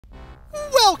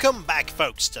Welcome back,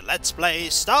 folks, to Let's Play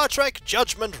Star Trek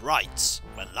Judgement Rites.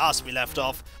 When last we left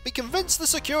off, we convinced the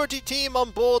security team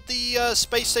on board the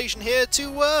space station here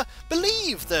to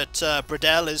believe that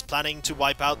Bredell is planning to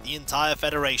wipe out the entire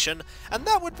Federation, and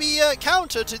that would be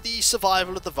counter to the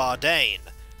survival of the Vardane.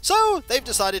 So, they've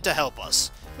decided to help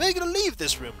us. We're going to leave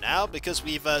this room now because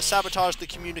we've sabotaged the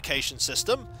communication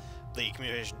system, the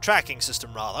communication tracking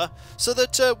system rather, so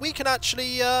that we can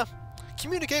actually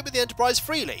communicate with the Enterprise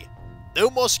freely. No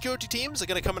more security teams are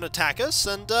going to come and attack us,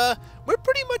 and we're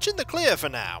pretty much in the clear for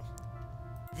now.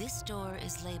 This door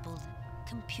is labeled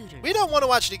computers. We don't want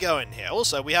to actually go in here.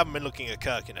 Also, we haven't been looking at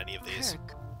Kirk in any of these.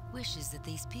 Kirk wishes that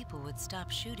these people would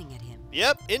stop shooting at him.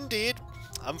 Yep, indeed.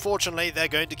 Unfortunately, they're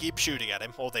going to keep shooting at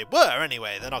him. Or they were,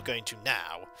 anyway. They're not going to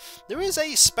now. There is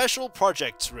a special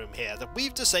projects room here that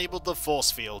we've disabled the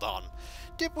force field on.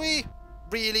 Did we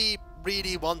really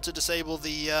want to disable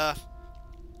the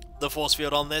force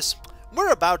field on this?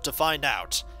 We're about to find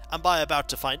out. And by about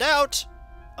to find out...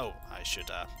 Oh, I should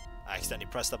I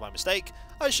accidentally pressed that by mistake.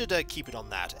 I should keep it on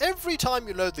that. Every time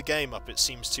you load the game up, it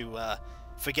seems to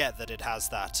forget that it has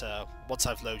that, once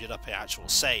I've loaded up the actual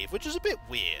save, which is a bit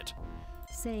weird.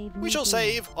 We shall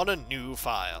save on a new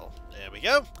file. There we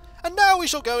go. And now we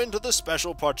shall go into the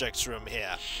special projects room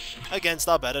here, against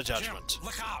our better judgment. Jim,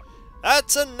 look out.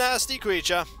 That's a nasty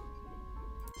creature.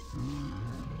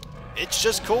 It's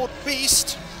just called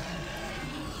Beast.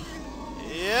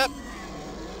 Yep.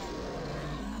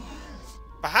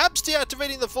 Perhaps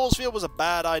deactivating the force field was a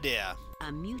bad idea.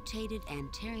 A mutated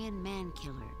Antarian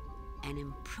man-killer, an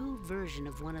improved version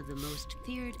of one of the most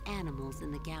feared animals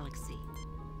in the galaxy.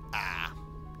 Ah,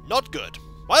 not good.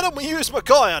 Why don't we use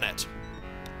McCoy on it?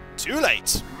 Too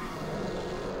late.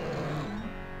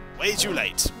 Way too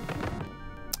late.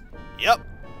 Yep.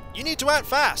 You need to act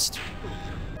fast.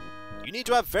 You need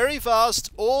to act very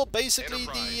fast, or basically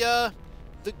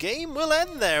the game will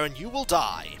end there and you will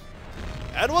die.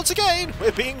 And once again,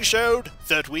 we're being showed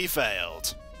that we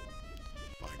failed.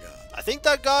 My God. I think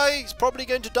that guy is probably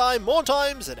going to die more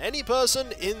times than any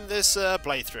person in this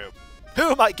playthrough. Who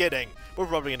am I kidding? We're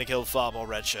probably going to kill far more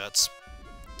red shirts.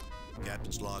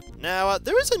 Captain's log. Now,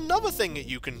 there is another thing that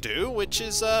you can do, which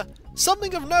is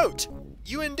something of note.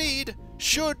 You indeed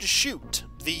should shoot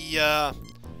the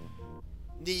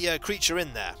creature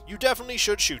in there. You definitely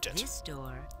should shoot it. This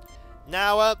door.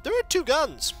 Now, there are two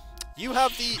guns. You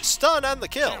have the stun and the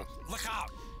kill. Jim, look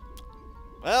out.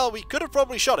 Well, we could have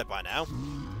probably shot it by now.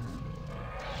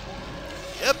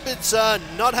 Yep, it's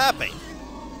not happy.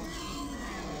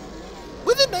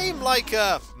 With a name like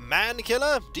Man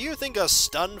Killer, do you think a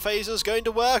stun phaser is going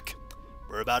to work?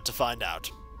 We're about to find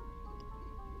out.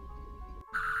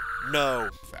 No.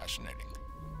 Fascinating.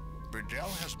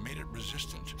 Bredell has made it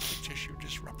resistant to tissue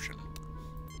disruption.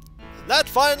 And that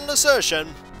final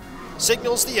assertion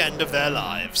signals the end of their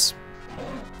lives.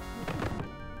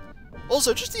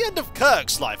 Also, just the end of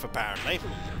Kirk's life, apparently.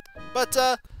 But,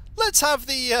 let's have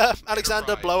the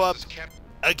Alexander blow up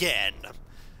again.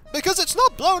 Because it's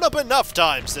not blown up enough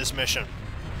times, this mission.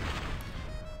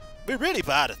 We're really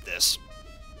bad at this.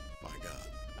 My God.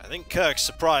 I think Kirk's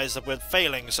surprised that we're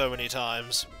failing so many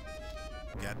times.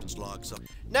 Captain's log.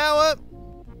 Now,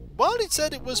 while it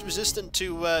said it was resistant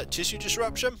to tissue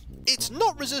disruption, it's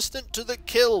not resistant to the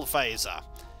kill phaser.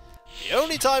 The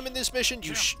only time in this mission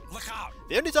you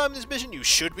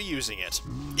should be using it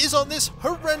is on this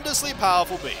horrendously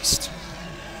powerful beast.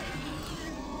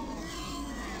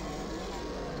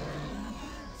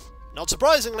 Not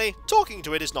surprisingly, talking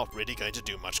to it is not really going to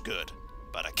do much good,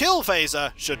 but a kill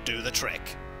phaser should do the trick.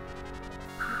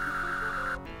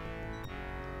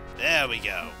 There we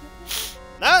go.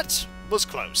 That was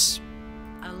close.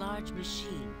 A large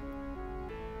machine.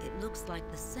 It looks like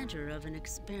the center of an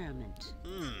experiment.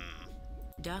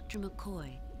 Dr.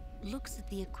 McCoy looks at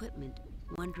the equipment,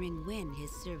 wondering when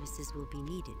his services will be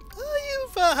needed.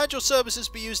 You've had your services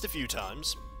be used a few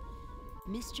times.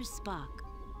 Mr. Spock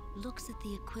looks at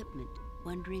the equipment,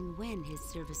 wondering when his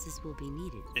services will be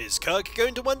needed. Is Kirk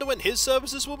going to wonder when his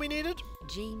services will be needed?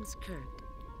 James Kirk.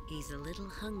 He's a little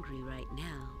hungry right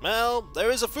now. Well, there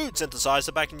is a food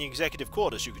synthesizer back in the executive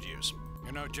quarters you could use.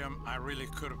 You know, Jim, I really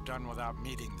could have done without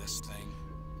meeting this thing.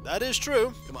 That is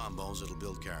true. Come on, Bones, it'll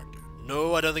build character.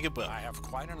 No, I don't think it will. I have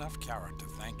quite enough character,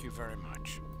 thank you very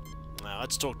much. Now,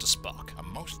 let's talk to Spock. A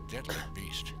most deadly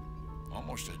beast.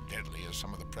 Almost as deadly as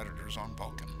some of the predators on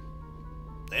Vulcan.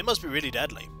 They must be really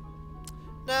deadly.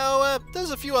 Now,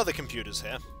 there's a few other computers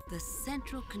here. The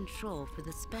central control for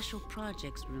the special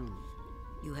projects room.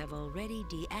 You have already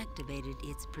deactivated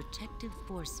its protective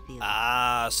force field.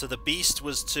 Ah, so the beast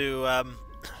was to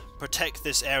protect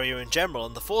this area in general,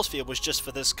 and the force field was just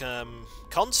for this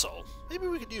console. Maybe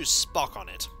we could use Spock on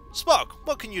it. Spock,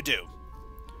 what can you do?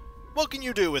 What can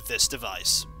you do with this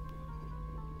device?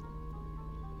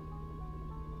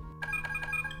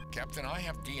 Captain, I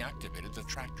have deactivated the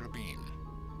tractor beam.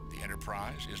 The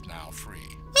Enterprise is now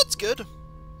free. That's good.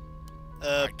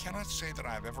 I cannot say that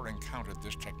I've ever encountered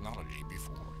this technology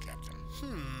before, Captain.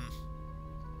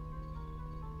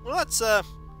 Well, that's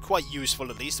quite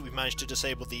useful, at least, that we've managed to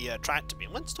disable the tractor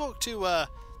beam. Let's talk to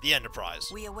the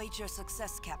Enterprise. We await your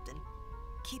success, Captain.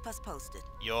 Keep us posted.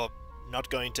 You're not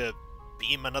going to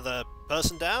beam another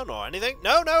person down or anything?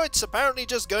 No, it's apparently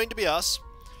just going to be us.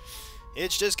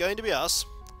 It's just going to be us.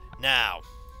 Now,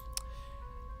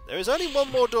 there is only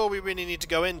one more door we really need to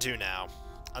go into now,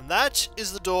 and that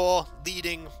is the door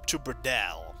leading to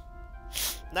Bredell.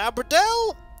 Now,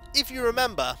 Bredell, if you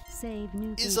remember,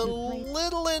 is a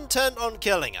little intent on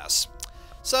killing us.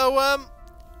 So,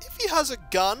 if he has a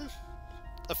gun,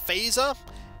 a phaser,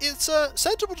 it's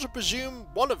sensible to presume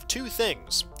one of two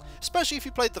things, especially if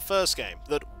you played the first game.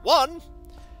 That, one,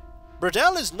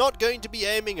 Bredell is not going to be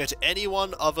aiming at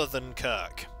anyone other than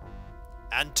Kirk.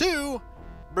 And two,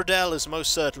 Bredell is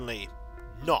most certainly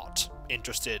not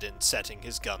interested in setting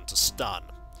his gun to stun.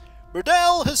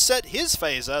 Bredell has set his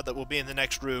phaser, that will be in the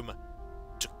next room,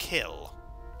 to kill.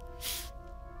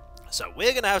 So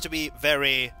we're going to have to be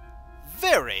very,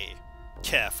 very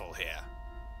careful here.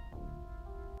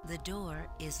 The door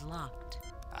is locked.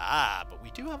 Ah, but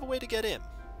we do have a way to get in.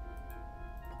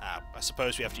 I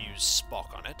suppose we have to use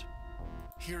Spock on it.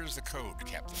 Here is the code,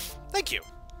 Captain. Thank you.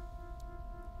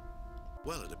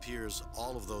 Well, it appears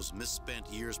all of those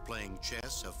misspent years playing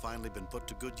chess have finally been put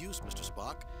to good use, Mr.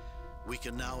 Spock. We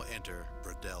can now enter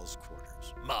Bredell's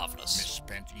quarters. Marvelous.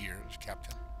 Misspent years,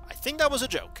 Captain. I think that was a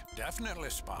joke. Definitely,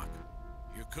 Spock.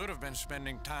 You could have been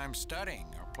spending time studying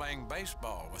or playing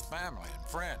baseball with family and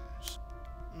friends.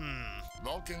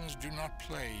 Vulcans do not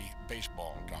play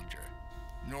baseball, Doctor.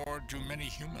 Nor do many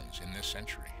humans in this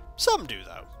century. Some do,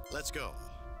 though. Let's go.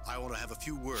 I want to have a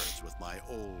few words with my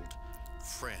old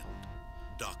friend,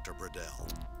 Dr. Bredell.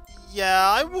 Yeah,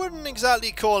 I wouldn't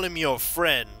exactly call him your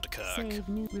friend, Kirk. Save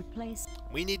new replace.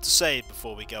 We need to save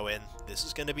before we go in. This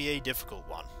is going to be a difficult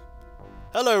one.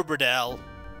 Hello, Bredell.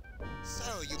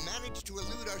 So, you managed to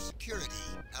elude our security.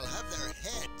 I'll have their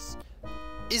heads.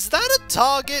 Is that a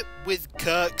target with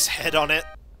Kirk's head on it?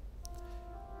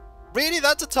 Really,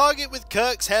 that's a target with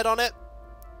Kirk's head on it?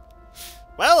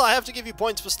 Well, I have to give you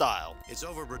points for style. It's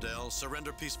over, Bredell.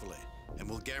 Surrender peacefully, and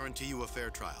we'll guarantee you a fair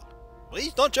trial. Well,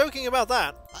 he's not joking about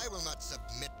that. I will not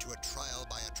submit to a trial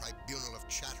by a tribunal of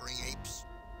chattering apes.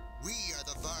 We are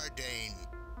the Vardane.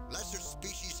 Lesser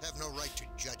species have no right to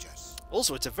judge us.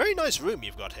 Also, it's a very nice room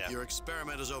you've got here. Your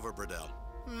experiment is over, Bredell.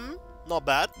 Not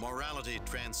bad. Morality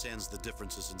transcends the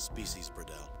differences in species,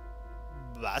 Bredell.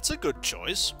 That's a good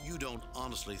choice. You don't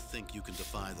honestly think you can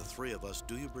defy the three of us,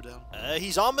 do you, Bredell?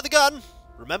 He's armed with a gun.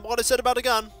 Remember what I said about a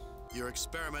gun? Your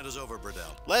experiment is over,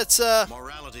 Bredell. Let's,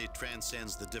 Morality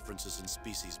transcends the differences in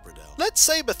species, Bredell. let's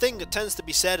say the thing that tends to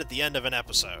be said at the end of an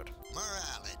episode.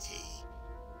 Morality.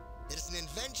 It is an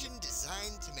invention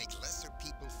designed to make lesser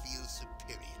people feel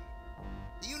superior.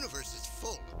 The universe is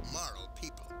full of moral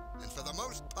people, and for the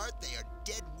most part they are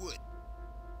dead wood.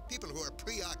 People who are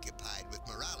preoccupied with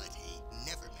morality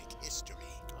never make history.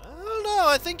 I don't know,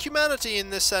 I think humanity in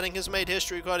this setting has made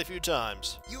history quite a few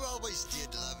times. You always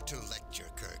did love to lecture,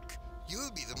 Kirk.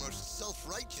 You'll be the most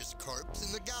self-righteous corpse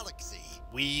in the galaxy.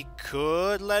 We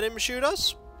could let him shoot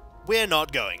us. We're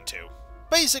not going to.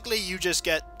 Basically, you just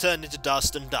get turned into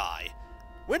dust and die.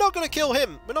 We're not going to kill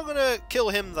him. We're not going to kill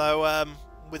him, though,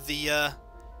 with the,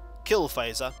 kill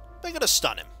phaser. We're going to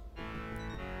stun him.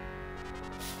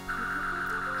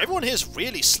 Everyone here's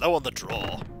really slow on the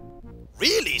draw.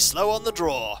 Really slow on the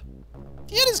draw.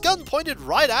 He had his gun pointed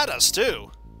right at us,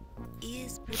 too.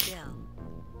 Is Bredell.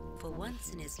 For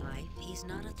once in his life, he's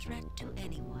not a threat to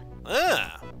anyone.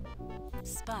 Ah.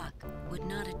 Spock would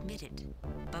not admit it,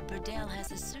 but Bredell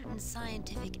has a certain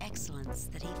scientific excellence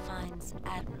that he finds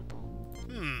admirable.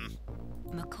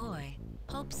 McCoy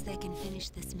hopes they can finish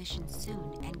this mission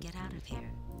soon and get out of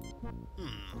here.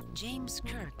 James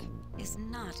Kirk is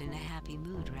not in a happy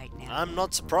mood right now. I'm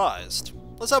not surprised.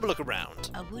 Let's have a look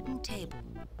around. A wooden table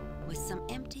with some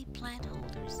empty plant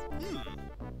holders.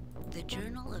 The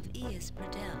Journal of E.S.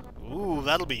 Bredell. Ooh,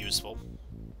 that'll be useful.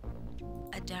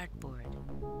 A dartboard.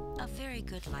 A very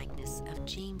good likeness of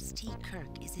James T.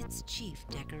 Kirk is its chief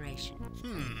decoration.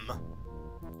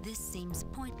 This seems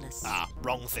pointless. Ah,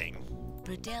 wrong thing.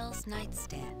 Bredell's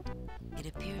nightstand. It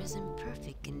appears in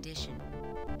perfect condition.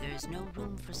 There is no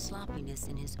room for sloppiness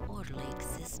in his orderly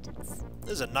existence.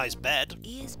 There's a nice bed.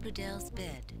 Is Bredell's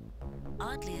bed.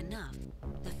 Oddly enough,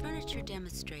 the furniture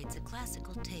demonstrates a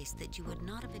classical taste that you would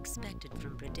not have expected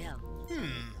from Bredell.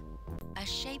 A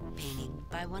shape painting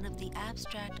by one of the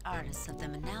abstract artists of the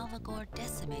Manalvagor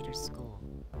Decimator School.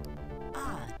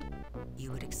 Odd.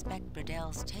 You would expect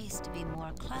Bredell's taste to be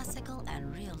more classical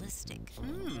and realistic.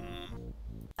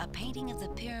 A painting of the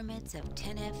pyramids of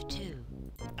Tenef-2.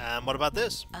 And what about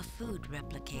this? A food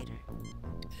replicator.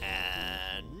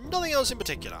 And nothing else in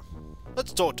particular.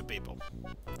 Let's talk to people.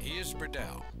 He is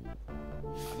Bredell.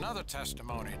 Another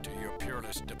testimony to your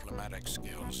peerless diplomatic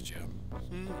skills, Jim.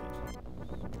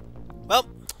 Well,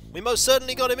 we most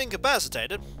certainly got him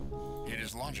incapacitated. It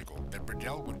is logical that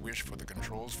Bredell would wish for the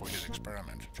controls for his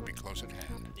experiment to be close at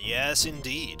hand. Yes,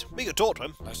 indeed. We could talk to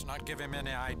him. Let's not give him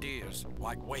any ideas,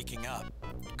 like waking up.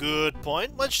 Good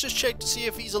point. Let's just check to see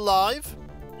if he's alive.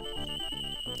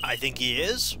 I think he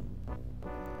is.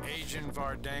 Agent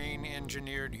Vardane,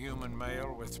 engineered human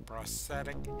male with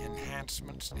prosthetic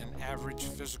enhancements in average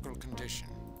physical condition.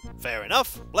 Fair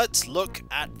enough. Let's look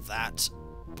at that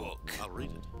book. I'll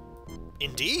read it.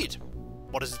 Indeed.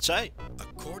 What does it say?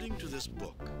 According to this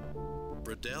book,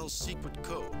 Bredell's secret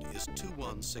code is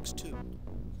 2162.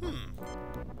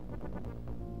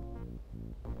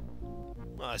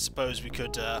 I suppose we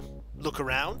could look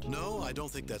around. No, I don't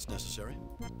think that's necessary.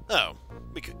 Oh,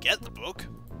 we could get the book.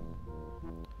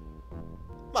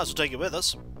 Might as well take it with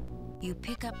us. You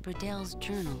pick up Bredell's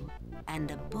journal,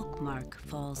 and a bookmark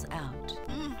falls out.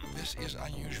 This is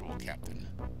unusual, Captain.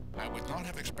 I would not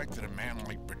have expected a man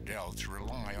like Bredell to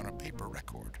rely on a paper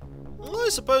record. Well, I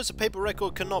suppose a paper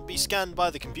record cannot be scanned by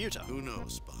the computer. Who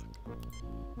knows, Spock?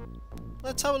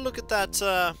 Let's have a look at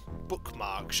that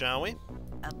bookmark, shall we?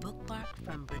 A bookmark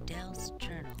from Bredell's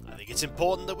journal. I think it's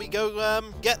important that we go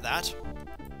get that.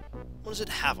 What does it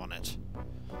have on it?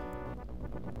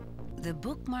 The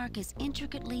bookmark is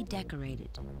intricately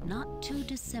decorated, not too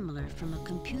dissimilar from a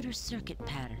computer circuit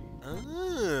pattern.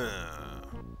 Ah.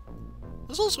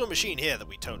 There's also a machine here that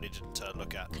we totally didn't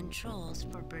look at. Controls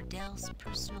for Bredell's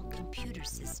personal computer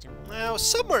system. Now,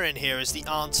 somewhere in here is the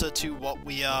answer to what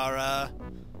we are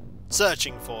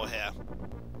searching for here.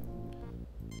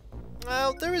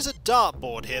 Well, there is a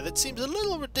dartboard here that seems a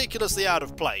little ridiculously out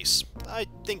of place. I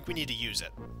think we need to use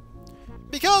it.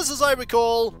 Because, as I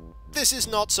recall, this is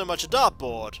not so much a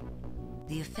dartboard.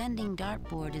 The offending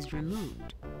dartboard is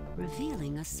removed,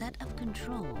 revealing a set of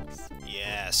controls.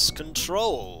 Yes,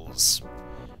 controls.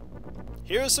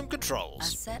 Here are some A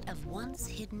controls. set of once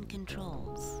hidden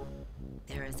controls.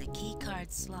 There is a keycard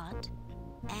slot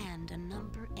and a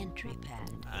number entry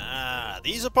pad. Ah,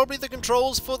 these are probably the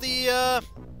controls for the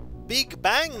Big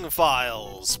Bang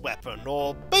Files weapon,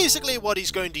 or basically what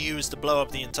he's going to use to blow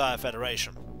up the entire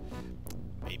Federation.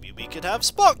 Maybe we could have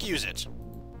Spock use it.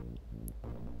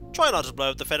 Try not to blow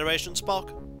up the Federation,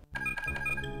 Spock.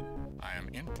 I am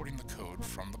inputting the code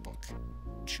from the book.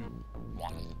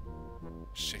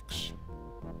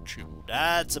 2162.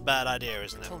 That's a bad idea,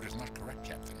 isn't The it? code is not correct,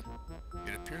 Captain.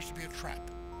 It appears to be a trap.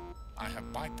 I have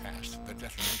bypassed the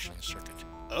detonation circuit.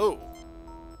 Oh.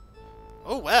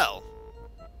 Oh well.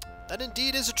 That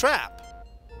indeed is a trap.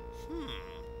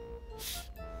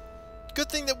 Good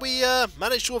thing that we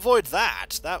managed to avoid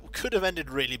that. That could have ended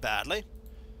really badly.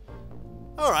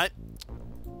 Alright.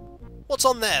 What's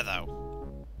on there, though?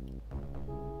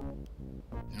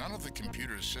 None of the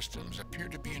computer's systems appear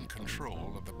to be in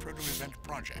control of the proto-event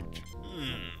project.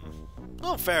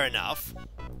 Oh, fair enough.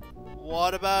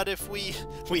 What about if we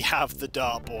have the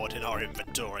dartboard in our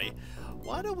inventory?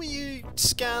 Why don't we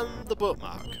scan the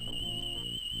bookmark?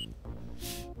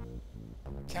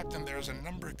 Captain, there is a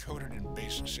number coded in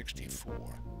base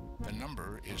 64. The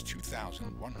number is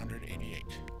 2188.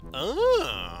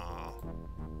 Oh.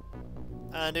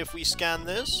 And if we scan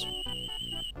this?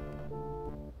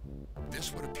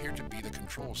 This would appear to be the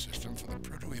control system for the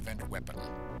proto-event weapon.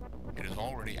 It is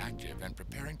already active and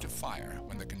preparing to fire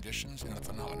when the conditions in the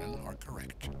phenomenon are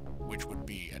correct, which would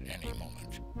be at any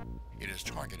moment. It is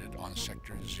targeted on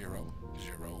Sector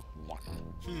 001.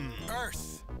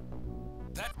 Earth!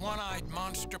 That one-eyed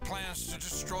monster plans to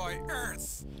destroy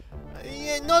Earth!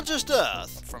 Yeah, not just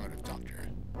Earth. Affirmative, Doctor.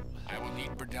 I will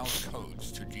need Bredell's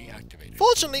codes to deactivate it.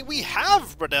 Fortunately, we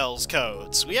have Bredell's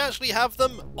codes. We actually have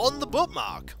them on the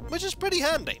bookmark, which is pretty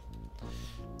handy.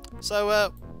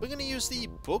 So, we're going to use the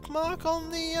bookmark on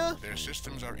the, Their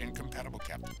systems are incompatible,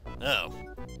 Captain. Oh.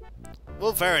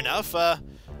 Well, fair enough.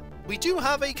 We do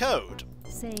have a code.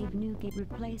 Save new gate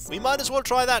replace. We might as well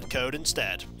try that code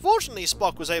instead. Fortunately,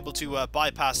 Spock was able to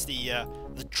bypass the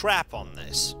trap on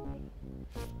this.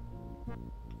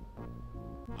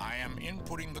 I am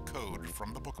inputting the code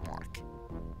from the bookmark.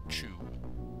 Chew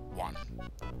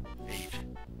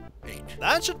 188.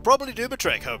 That should probably do the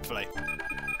trick, hopefully.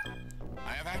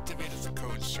 I have activated the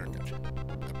code circuit.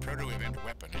 The proto-event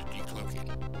weapon is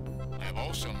decloaking. I have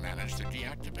also managed to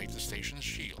deactivate the station's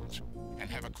shields and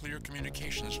have a clear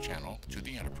communications channel to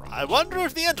the Enterprise. I wonder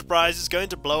if the Enterprise is going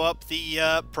to blow up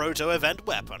the proto-event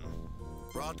weapon.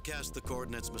 Broadcast the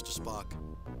coordinates, Mr. Spock.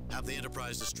 Have the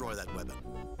Enterprise destroy that weapon.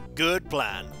 Good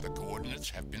plan. The coordinates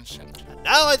have been sent.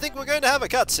 Now I think we're going to have a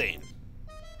cutscene.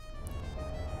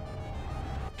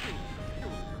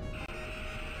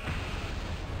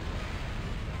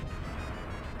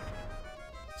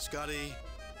 Scotty,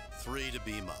 3 to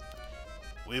beam up.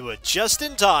 We were just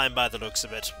in time by the looks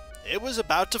of it. It was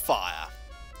about to fire.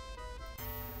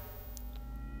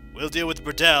 We'll deal with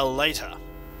Bredell later.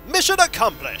 Mission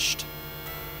accomplished!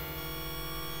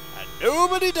 And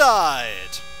nobody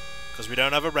died! Because we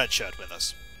don't have a red shirt with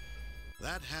us.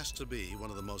 That has to be one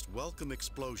of the most welcome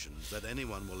explosions that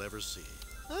anyone will ever see.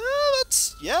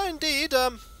 Yeah, indeed.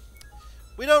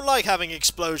 We don't like having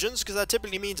explosions, because that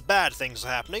typically means bad things are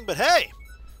happening, but hey!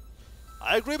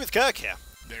 I agree with Kirk here.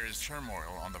 There is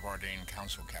turmoil on the Vardane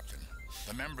Council, Captain.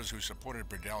 The members who supported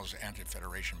Bredell's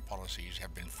anti-Federation policies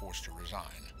have been forced to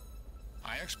resign.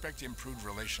 I expect improved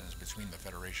relations between the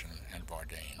Federation and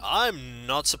Vardane. I'm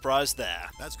not surprised there.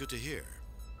 That's good to hear.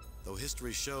 Though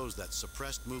history shows that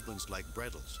suppressed movements like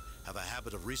Bredell's have a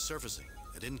habit of resurfacing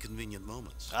at inconvenient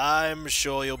moments. I'm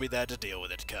sure you'll be there to deal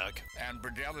with it, Kirk. And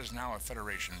Bredell is now a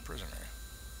Federation prisoner.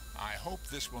 I hope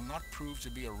this will not prove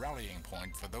to be a rallying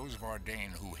point for those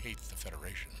Vardane who hate the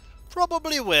Federation.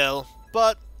 Probably will,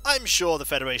 but I'm sure the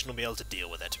Federation will be able to deal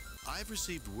with it. I've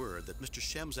received word that Mr.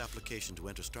 Shem's application to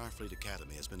enter Starfleet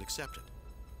Academy has been accepted.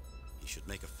 He should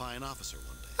make a fine officer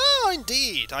one day. Oh,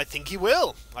 indeed. I think he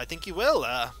will.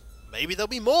 Maybe there'll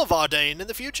be more Vardane in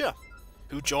the future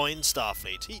who join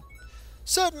Starfleet. He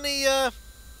certainly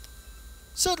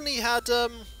had,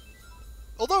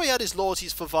 although he had his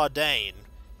loyalties for Vardane,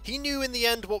 he knew in the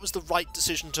end what was the right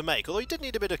decision to make, although he did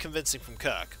need a bit of convincing from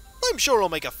Kirk. I'm sure he'll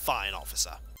make a fine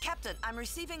officer. Captain, I'm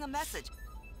receiving a message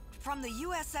from the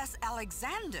USS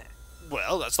Alexander.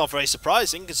 Well, that's not very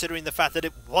surprising, considering the fact that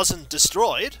it wasn't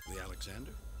destroyed. The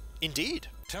Alexander? Indeed.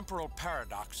 Temporal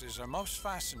paradoxes are most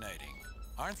fascinating,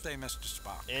 aren't they, Mr.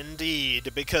 Spock?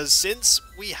 Indeed, because since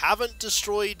we haven't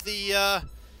destroyed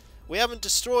well,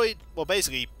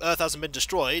 basically, Earth hasn't been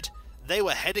destroyed, they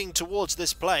were heading towards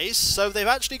this place, so they've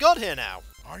actually got here now.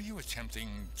 Are you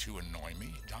attempting to annoy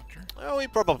me, Doctor? Oh, he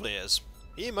probably is.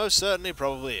 He most certainly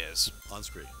probably is. On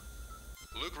screen.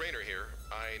 Luke Rayner here.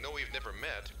 I know we've never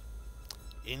met.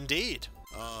 Indeed.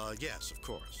 Yes, of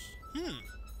course.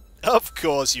 Of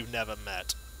course you've never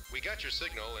met. We got your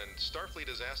signal, and Starfleet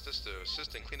has asked us to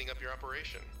assist in cleaning up your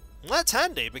operation. That's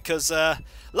handy, because,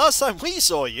 last time we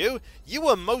saw you, you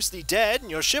were mostly dead and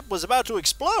your ship was about to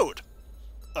explode.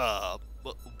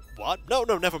 What? No,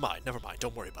 never mind,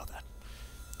 don't worry about that.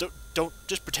 Don't,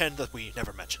 just pretend that we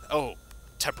never mentioned it. Oh,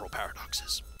 temporal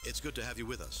paradoxes. It's good to have you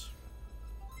with us.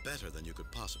 Better than you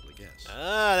could possibly guess.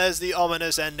 Ah, there's the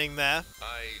ominous ending there.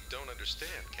 I don't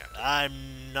understand, Captain.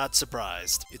 I'm not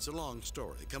surprised. It's a long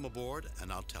story. Come aboard,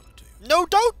 and I'll tell it to you. No,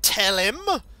 don't tell him!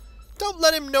 Don't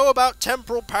let him know about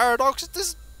temporal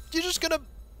paradoxes. You're just gonna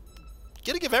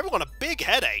give everyone a big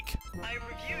headache. I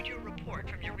reviewed your report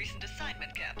from your recent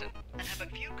assignment, Captain, and have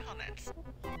a few comments.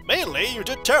 Mainly, you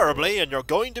did terribly, and you're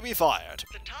going to be fired.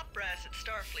 The top brass at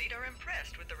Starfleet are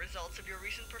impressed with the results of your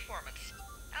recent performance.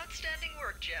 Outstanding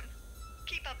work, Jim.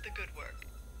 Keep up the good work.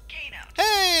 Kane out.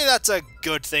 Hey, that's a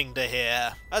good thing to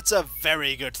hear. That's a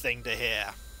very good thing to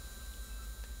hear.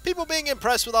 People being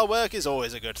impressed with our work is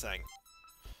always a good thing.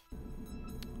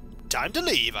 Time to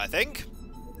leave, I think.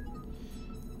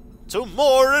 To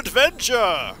more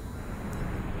adventure!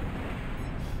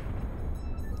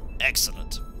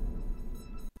 Excellent.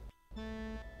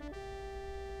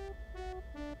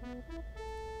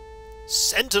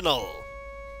 Sentinel!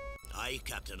 Aye,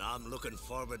 Captain, I'm looking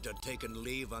forward to taking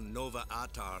leave on Nova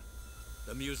Atar.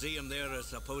 The museum there is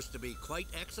supposed to be quite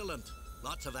excellent.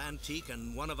 Lots of antique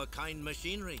and one-of-a-kind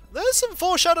machinery. There's some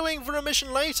foreshadowing for a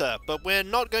mission later, but we're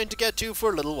not going to get to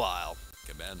for a little while.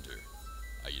 Commander,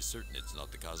 are you certain it's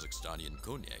not the Kazakhstanian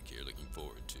cognac you're looking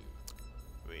forward to?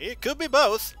 It could be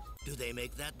both. Do they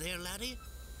make that there, laddie?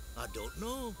 I don't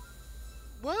know.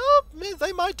 Well,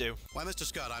 they might do. Why, Mr.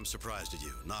 Scott, I'm surprised at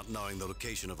you, not knowing the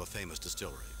location of a famous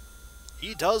distillery.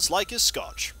 He does like his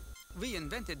scotch. We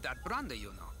invented that brandy,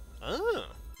 you know. Oh.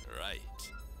 Right.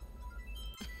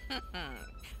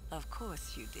 Of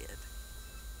course you did.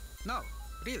 No,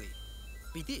 really.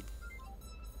 We did.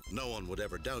 No one would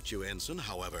ever doubt you, Ensign,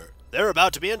 however... They're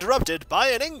about to be interrupted by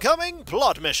an incoming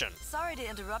plot mission. Sorry to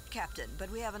interrupt, Captain, but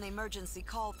we have an emergency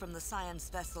call from the science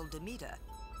vessel Demeter.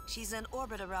 She's in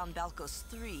orbit around Balkos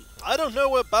 3. I don't know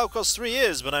where Balkos 3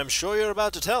 is, but I'm sure you're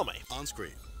about to tell me. On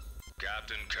screen.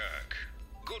 Captain Kirk,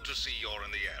 good to see you're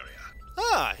in the area.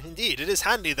 Ah, indeed, it is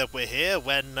handy that we're here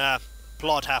when,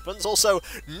 plot happens. Also,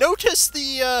 notice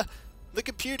the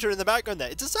computer in the background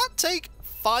there. Does that take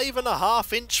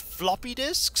 5.5-inch floppy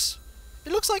disks?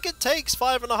 It looks like it takes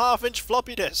 5.5-inch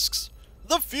floppy disks.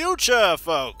 The future,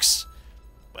 folks!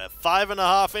 Where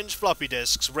 5.5-inch floppy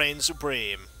disks reign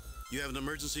supreme. You have an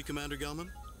emergency, Commander Gelman?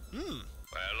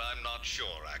 Well, I'm not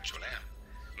sure, actually.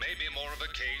 Maybe more of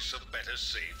a case of better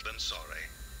safe than sorry.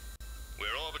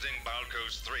 We're orbiting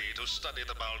Balkos 3 to study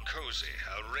the Balkosi,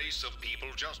 a race of people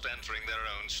just entering their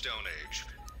own Stone Age.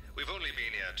 We've only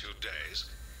been here 2 days.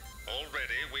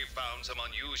 Already, we've found some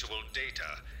unusual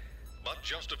data. But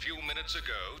just a few minutes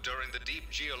ago, during the deep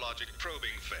geologic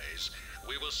probing phase,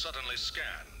 we were suddenly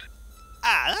scanned.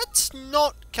 Ah, that's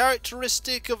not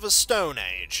characteristic of a Stone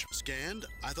Age. Scanned?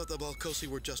 I thought the Balkosi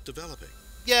were just developing.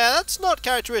 Yeah, that's not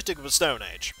characteristic of a Stone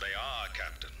Age. They are,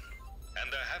 Captain.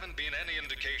 And there haven't been any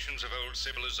indications of old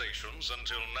civilizations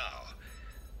until now.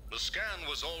 The scan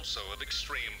was also of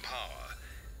extreme power.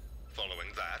 Following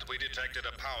that, we detected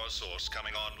a power source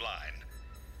coming online.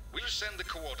 We'll send the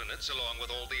coordinates along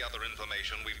with all the other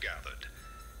information we've gathered.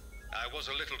 I was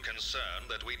a little concerned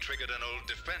that we triggered an old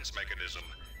defense mechanism.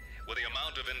 With the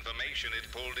amount of information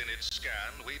it pulled in its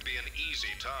scan, we'd be an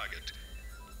easy target.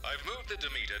 I've moved the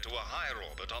Demeter to a higher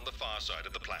orbit on the far side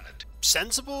of the planet.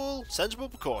 Sensible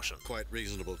precaution. Quite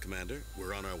reasonable, Commander.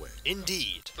 We're on our way.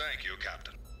 Indeed. Thank you,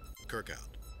 Captain. Kirk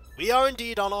out. We are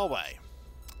indeed on our way.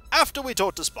 After we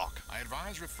talk to Spock. I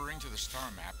advise referring to the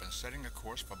star map and setting a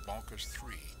course for Balkos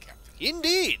 3, Captain.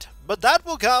 Indeed, but that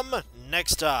will come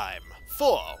next time.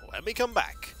 For when we come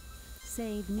back,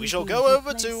 we shall go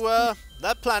over to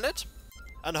that planet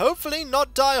and hopefully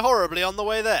not die horribly on the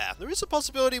way there. There is a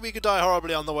possibility we could die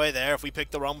horribly on the way there if we pick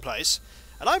the wrong place.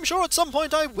 And I'm sure at some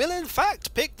point I will in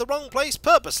fact pick the wrong place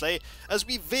purposely as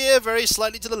we veer very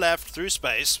slightly to the left through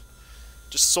space.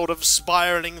 Just sort of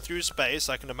spiraling through space.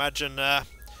 I can imagine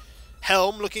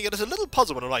Helm looking at us a little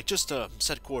puzzled and I'm like, just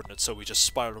set coordinates so we just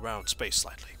spiral around space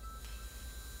slightly.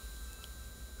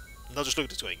 And they'll just look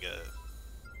at us going,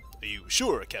 are you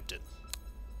sure, Captain?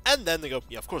 And then they go,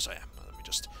 yeah, of course I am. And we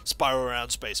just spiral around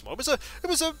space more. It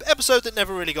was an episode that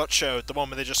never really got showed, the one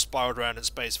where they just spiraled around in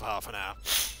space for half an hour.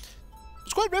 It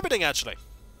was quite riveting, actually.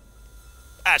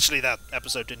 Actually, that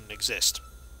episode didn't exist.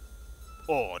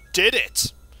 Or did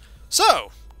it?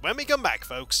 So, when we come back,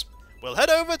 folks, we'll head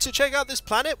over to check out this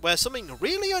planet where something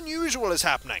really unusual is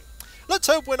happening. Let's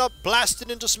hope we're not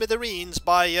blasted into smithereens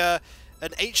by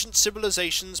an ancient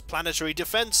civilization's planetary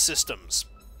defense systems.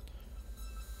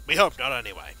 We hope not,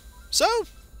 anyway. So,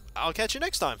 I'll catch you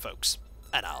next time, folks.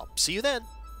 And I'll see you then.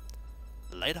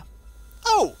 Later.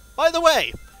 Oh, by the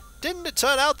way, didn't it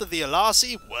turn out that the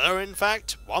Alasi were, in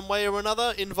fact, one way or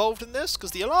another, involved in this?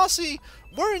 Because the Alasi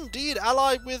were indeed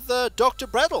allied with Dr.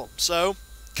 Bredell, so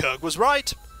Kirk was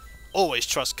right. Always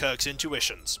trust Kirk's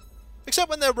intuitions. Except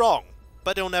when they're wrong,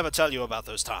 but he'll never tell you about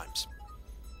those times.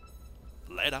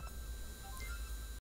 Later.